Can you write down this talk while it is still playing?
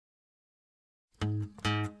Why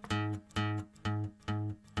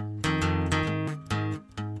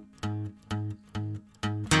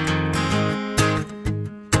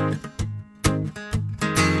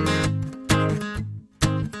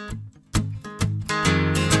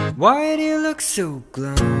do you look so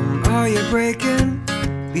glum? Are you breaking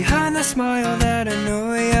behind the smile that I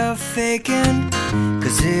know you're faking?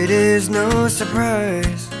 'Cause it is no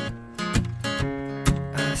surprise,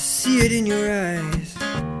 I see it in your eyes,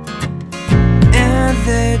 and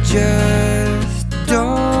they just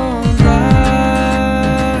don't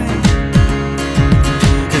lie.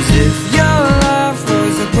 'Cause if your life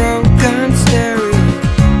was a broken stereo,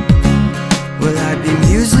 well, I'd be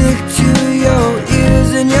music to your ears,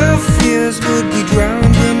 and your fears would be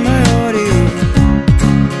drowned in my audio.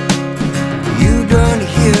 You don't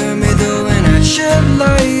hear me though, and I'd shed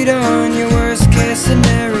light on your worst case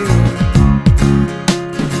scenario.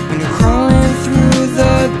 When you're crawling through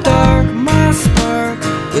the dark, my spark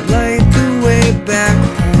would light the way back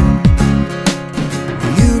home.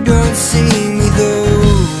 You don't see me though,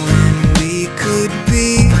 and we could be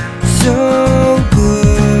so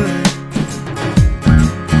good.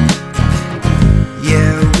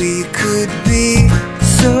 Yeah, we could be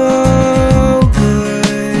so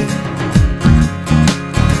good.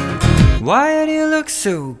 Why do you look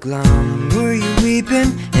so glum? Were you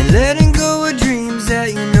weeping and letting go of dreams that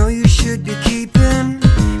you know you should be keeping?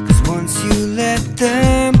 'Cause once you let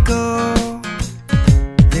them go,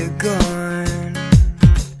 they're gone.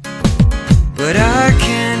 But I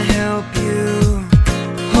can't help you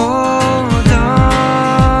hold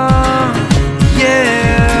on.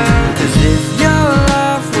 Yeah, 'cause if your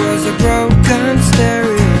life was a broken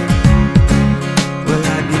stereo, well,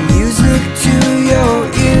 I'd be music to your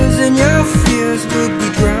ears, and your fears would be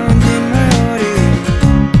drowned in my audio.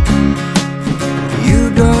 You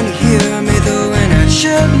don't hear me though, and I'd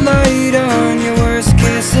shed light on your worst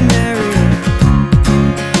case scenario.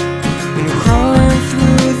 When you're crawling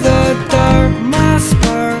through the dark, my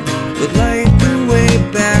spark would light the way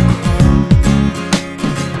back home.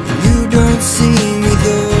 You don't see me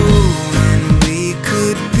though, and we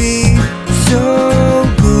could be so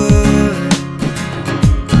good.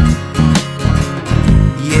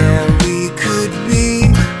 Yeah, we could be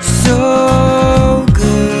so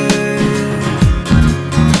good.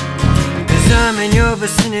 'Cause I'm in your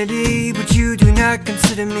vicinity, but you do not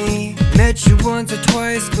consider me. Met you once or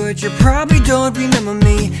twice, but you probably don't remember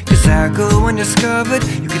me. 'Cause I go undiscovered,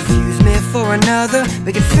 you confuse me for another,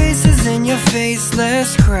 making faces in your faceless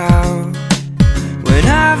crowd. When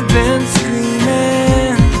I've been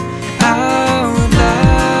screaming out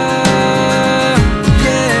loud,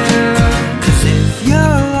 yeah. 'Cause if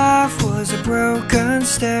your life was a broken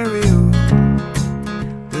stereo,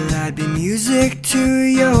 well, I'd be music to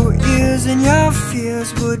your ears, and your fears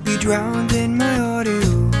would be drowned in my audio.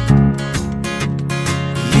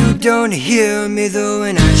 You don't hear me though,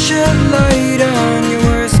 and I shed light on your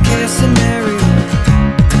worst case scenario.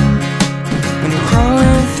 When you're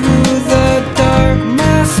crawling through the dark,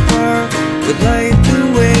 my spark would light the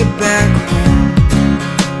way back home.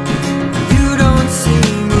 You don't see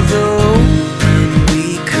me though, and we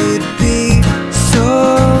could be so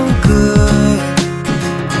good.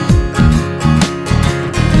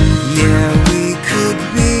 Yeah, we could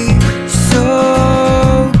be so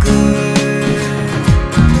good.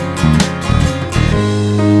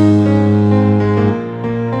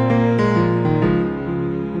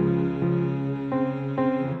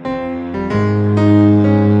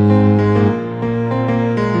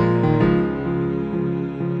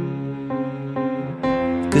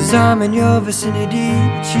 'Cause I'm in your vicinity,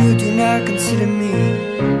 but you do not consider me.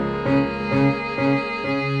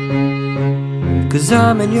 'Cause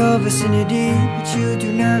I'm in your vicinity, but you do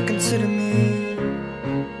not consider me.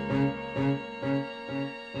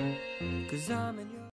 'Cause I'm in your